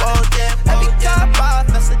 damn balls, yeah. Every car bar,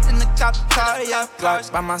 faster than the cop car, yeah.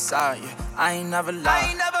 Glock by my side, yeah. I ain't never lied. I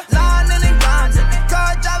ain't never lying in the grind, every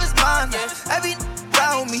car driver's mine, yeah. Every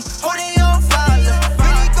around me, holding your fire, yeah.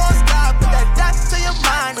 Really gon' stop, put that dot to your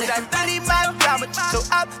mind, yeah. Really my ground, but you so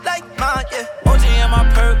up like mine, yeah. OG in my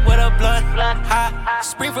perk with a blunt. High.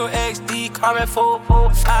 Springfield XD, carbon 4.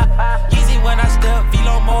 Easy when I step,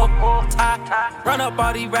 Velo more. Run up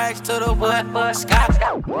all these racks to the wood. Sky.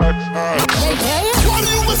 Why do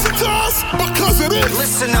you listen to us? Because it is.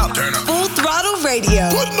 Listen up. Full Throttle Radio.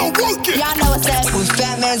 Putting the work in. Y'all know what's up. With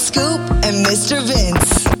Fatman Scoop and Mr.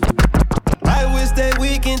 Vince. I wish that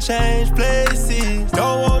we can change places.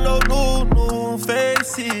 Don't want no new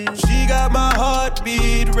faces. She got my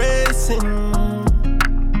heartbeat racing.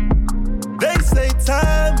 They say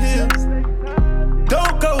time heals.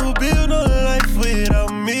 Don't go build no life without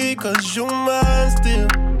me, cause you mine still.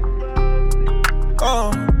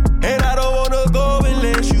 And I don't wanna go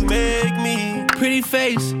unless you make me. Pretty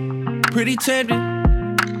face, pretty tempting,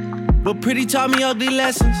 but pretty taught me ugly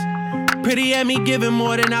lessons. Pretty had me giving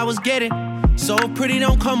more than I was getting. So if pretty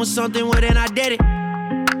don't come with something, well then I did it.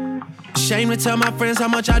 Shame to tell my friends how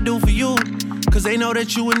much I do for you, cause they know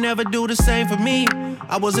that you would never do the same for me.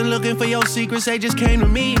 I wasn't looking for your secrets, they just came to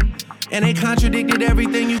me. And they contradicted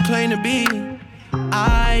everything you claim to be.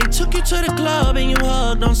 I took you to the club and you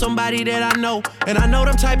hugged on somebody that I know. And I know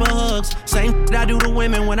them type of hugs, same I do to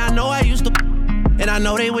women when I know I used to. And I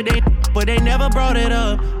know they would but they never brought it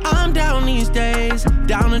up. I'm down these days,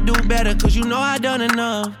 down to do better, cause you know I done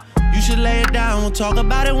enough. You should lay it down, we'll talk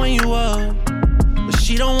about it when you up. But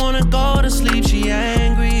she don't wanna go to sleep, she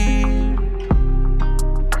angry.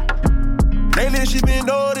 Lately she been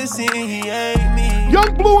noticing he ain't me.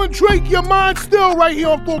 Young Blue and Drake, your mind still right here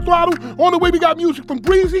on Full Throttle. On the way, we got music from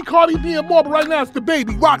Breezy, Cardi B, and more. But right now, it's the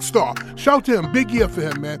baby, Rockstar. Shout to him, big year for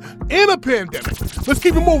him, man. In a pandemic. Let's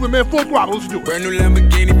keep it moving, man. Full Throttle, let's do it. Brand new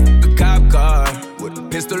Lamborghini, a cop car. With a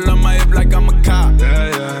pistol on my hip like I'm a cop.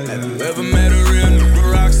 Have you ever met a real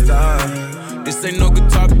nigga rockstar? This ain't no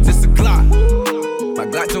guitar, but this a clock. My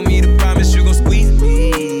Glock told me to promise you gon' squeeze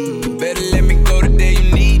me. You better let me go the day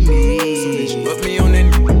you need me. So bitch, put me on that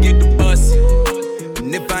nigga, get the bus.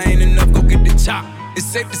 And if I ain't enough, go get the chop.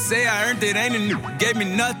 It's safe to say I earned it, ain't a new, gave me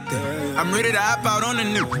nothing. I'm ready to hop out on the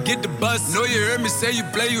new, get the bus. Know you heard me say you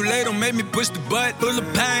play, you late, don't make me push the butt. Full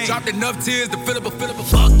of pain, dropped enough tears to fill up a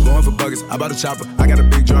fuck. Going for buggers, I bought a chopper. I got a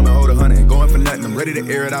big drum and hold 100. Going for nothing, I'm ready to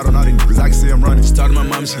air it out on all these niggas. I can see I'm running. She talked to my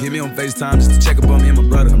mom, she hit me on FaceTime just to check up on me and my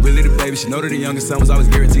brother. I'm really the baby, she know that the youngest son was always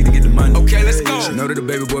guaranteed to get the money. Okay, let's go. She know that the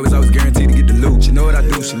baby boy was always guaranteed to get the loot. She know what I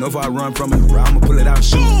do, she know if I run from it, I'ma pull it out and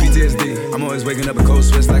shoot. PTSD, I'm always waking up in cold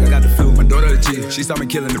sweats like I got the flu. My daughter a G, she saw me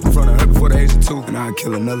killing it in front of her before the age of 2. And I'd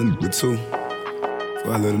kill another nigga too,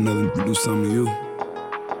 before I let another nigga do something to you.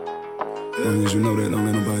 As long as you know that, don't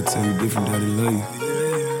let nobody tell you different, daddy love you.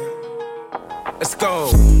 Let's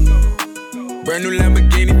go. Brand new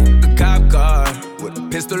Lamborghini, a cop car. With a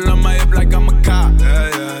pistol on my hip like I'm a cop.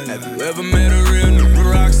 Have you ever met a real nigga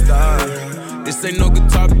rock star? This ain't no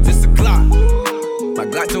guitar, but this a clock. My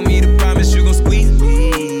Glock told me to promise you gon' squeeze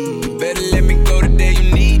me. You better let me go the day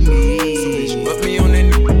you need me. So bitch, put me on that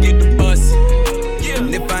nigga, get the bus.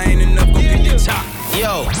 And if I ain't enough, go get the chop.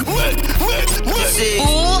 Yo,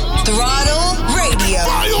 Full Throttle Radio.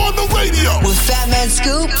 Fire on the radio With Fatman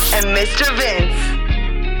Scoop and Mr. Vince.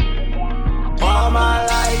 All my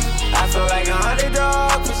life, I feel like a $100,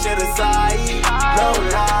 push it aside. No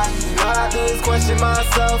lie, all I do is question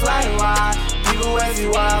myself like why. People ask me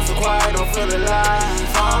why I'm so quiet, don't feel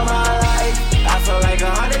alive. All my life, I feel like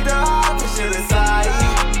 $100, push it aside.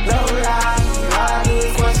 No lie, all I do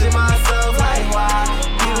is question myself like why.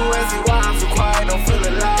 People ask me why I'm so quiet, don't feel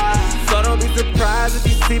alive. So don't be surprised if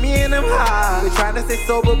you see me in them high. Been trying to stay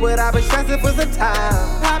sober, but I've been stressing for some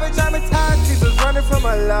time. I've been traumatized, Jesus running from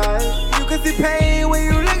my life. You can see pain when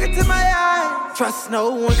you look into my eyes. Trust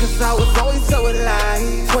no one, cause I was always so alive.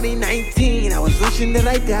 2019, I was wishing that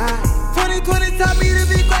I died. 2020 taught me to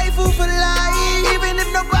be grateful for life. Even if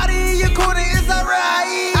nobody in your corner is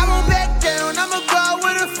alright. I won't back down, I'ma go out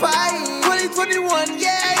with a fight. 2021,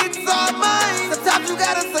 yeah, it's all mine. Sometimes you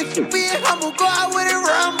gotta say you being humble, go out with a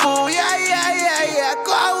rumble. Yeah,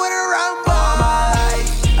 go out with a rumble. All my life,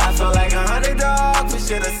 I feel like $100,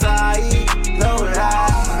 push it aside. No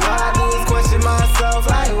lie, all I do is question myself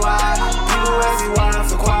like why. People ask me why I'm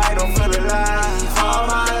so quiet, don't feel alive. All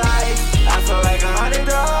my life, I feel like $100,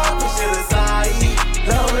 push it aside.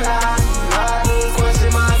 No lie, all I do is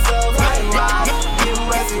question myself like why.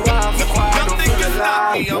 People ask me why I'm so quiet, don't feel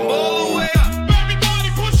alive. I'm all the way up. Everybody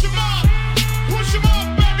push him up. Push him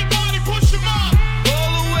up. Everybody push him up.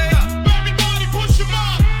 All the way up. Everybody push him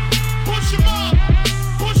up. Push him up.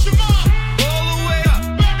 Push him up. All the way up.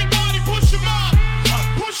 Everybody push him up.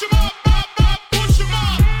 Push him up. Push him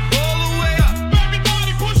up. All the way up.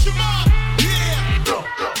 Everybody push him up. Yeah.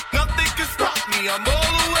 Nothing can stop me. I'm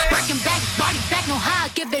all the way up. Breaking back, body back, know how I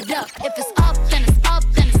give it up. If it's up, then it's up,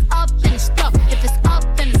 then it's up, then it's stuck. If it's up,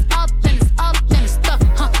 then it's up, then it's up, then it's stuck.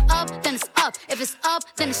 Up, then it's up. If it's up,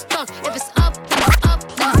 then it's stuck. If it's up, then it's up,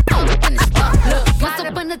 then it's up, then it's stuck. Look, once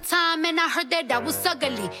upon a time, and I heard that I was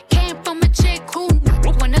ugly. Came from a chick who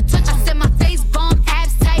knew when to touch. I said my face bomb,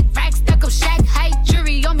 abs tight, rack stuck up, shack height,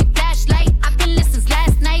 jury on me, flashlight. I've been listening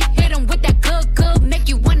last night. Hit 'em with that good, make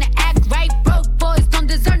you wanna act right. Broke boys don't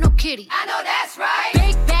deserve no kitty. I know that's right.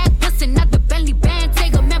 Big bag, bustin' out the Bentley band.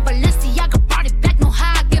 Take a man, Balenciaga brought it back. Know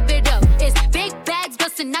how I give it up. It's big bags,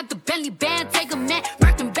 bustin' out the Bentley band. Take a man,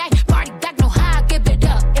 working back, party back. Know how I give it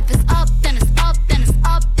up. If it's up, then it's up, then it's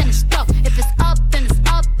up, then it's stuck. If it's up, then it's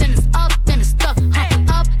up, then it's up, then it's stuck.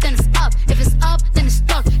 Up, then it's up. If it's up,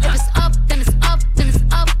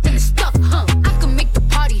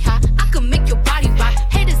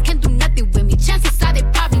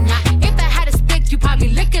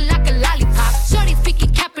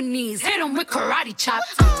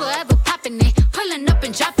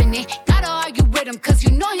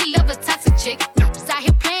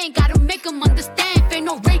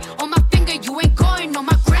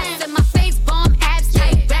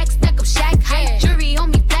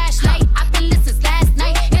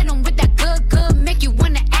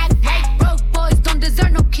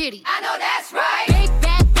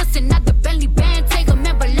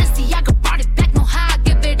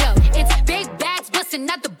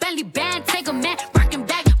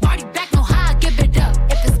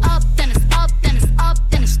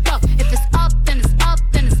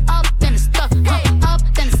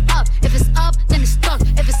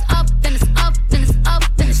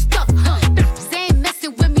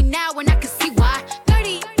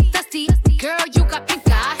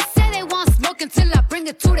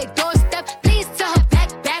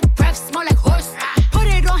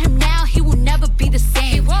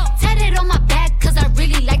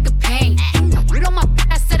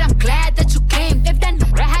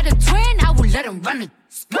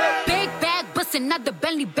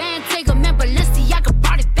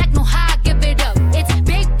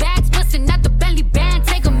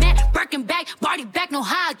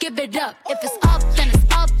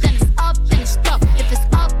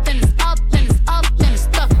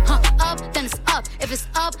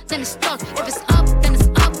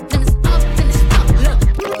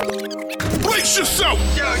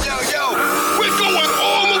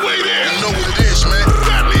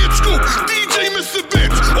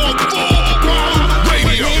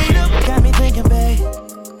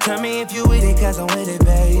 me if you with it, cause I'm with it,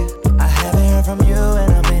 babe. I haven't heard from you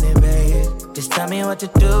and I'm in it, babe. Just tell me what to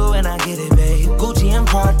do and I get it, babe. Gucci and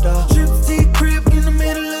Prada. Trip to your crib in the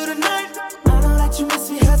middle of the night. I know that you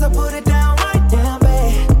miss me cause I put it down right. Damn,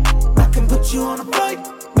 babe, I can put you on a flight.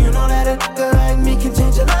 You know that a nigga like me can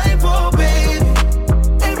change your life, oh, baby.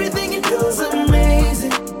 Everything you do is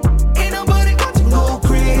amazing. Ain't nobody got to go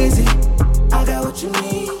crazy. I got what you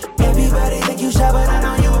need. Everybody think you shy, but I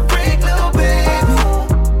know you a freak, little baby.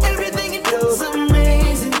 Everything you do is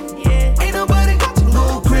amazing. Ain't nobody got to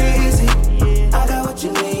go crazy. I got what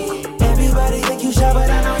you need. Everybody think you shy, but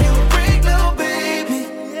I know you a freak, little baby.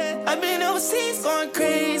 I've been overseas going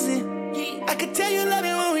crazy. I could tell you love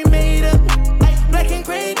it when we made up. Black and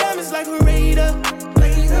gray diamonds like we're radar.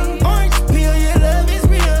 Orange peel, your love is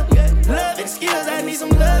real. Love and skills, I need some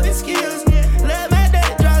love and skills. Love my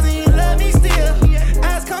dirty draws and you love me still.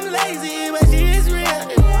 Eyes come lazy, but she is real.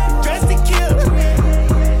 Dressed to kill.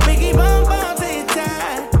 Biggie bomb bomb till you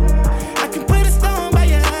tired. I can put a stone by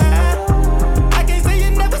your eye. I can't say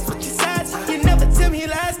you never switch your sides. You never tell me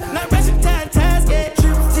lies. Not rushing ties, yeah.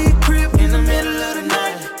 Trip to your crib in the middle of the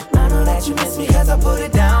night. I know that you miss me cause I put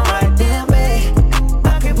it down right. Damn, babe,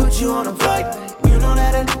 I can put you on a flight. You know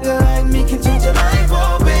that a nigga like me can change your life,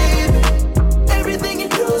 oh, baby. Everything you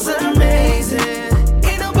do is amazing.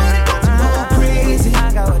 Ain't nobody got to go crazy.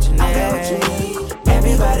 I got what you need. I got what you need.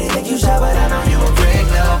 Everybody think you shy, but I know you a freak,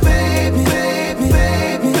 little baby. Baby,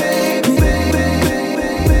 baby, baby, baby.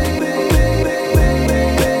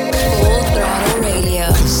 Full Throttle Radio.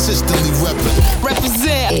 Consistently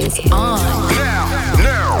Represent. It's on. Now.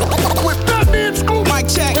 With Fatman, Scoop, Mic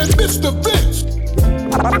check, and Mr. Vince.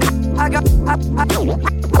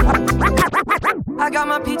 I got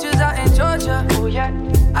my peaches out in Georgia. Oh yeah.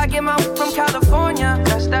 I get my from California.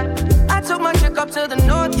 That's that. I took my chick up to the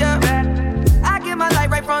north, yeah. I get my light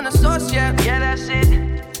right from the source, yeah. Yeah, that's it.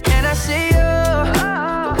 And I see you,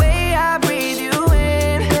 the way I breathe you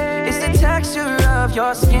in. It's the texture of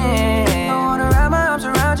your skin. I wanna wrap my arms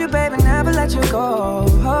around you, baby, never let you go.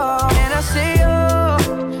 And I see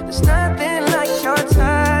you, there's nothing like your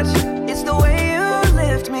touch. It's the way you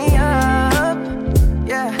lift me up,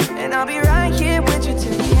 yeah. And I'll be right here with you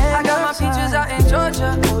till the end. I got my peaches out in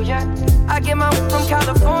Georgia, oh yeah. I get my from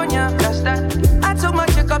California, that's that. I took my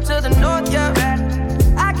chick up to the north, yeah.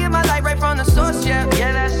 I get my light right from the source, yeah.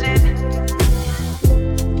 Yeah, that's it.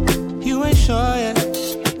 You ain't sure yet,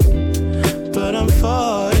 but I'm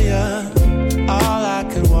for ya. All I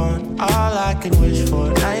could want, all I could wish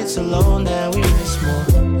for. Nights alone that we miss more,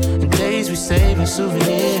 and days we save as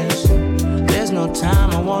souvenirs. There's no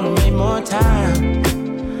time, I wanna make more time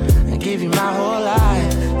and give you my whole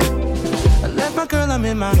life. I left my girl, I'm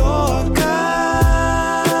in my Yorker.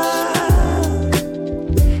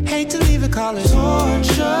 Hate to leave it, call it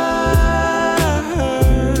torture.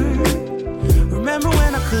 Remember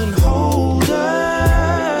when I couldn't hold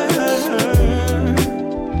her?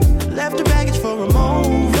 Left her baggage for a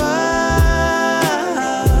mover.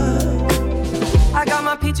 I got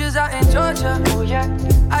my peaches out in Georgia, oh yeah.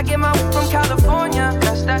 I get my from California,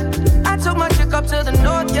 that's that. I took my chick up to the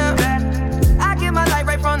north, yeah. I get my light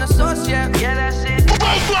right from the source, yeah. Yeah, that's it.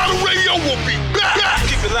 Throttle Radio will be back.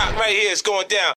 Keep it locked right here, it's going down.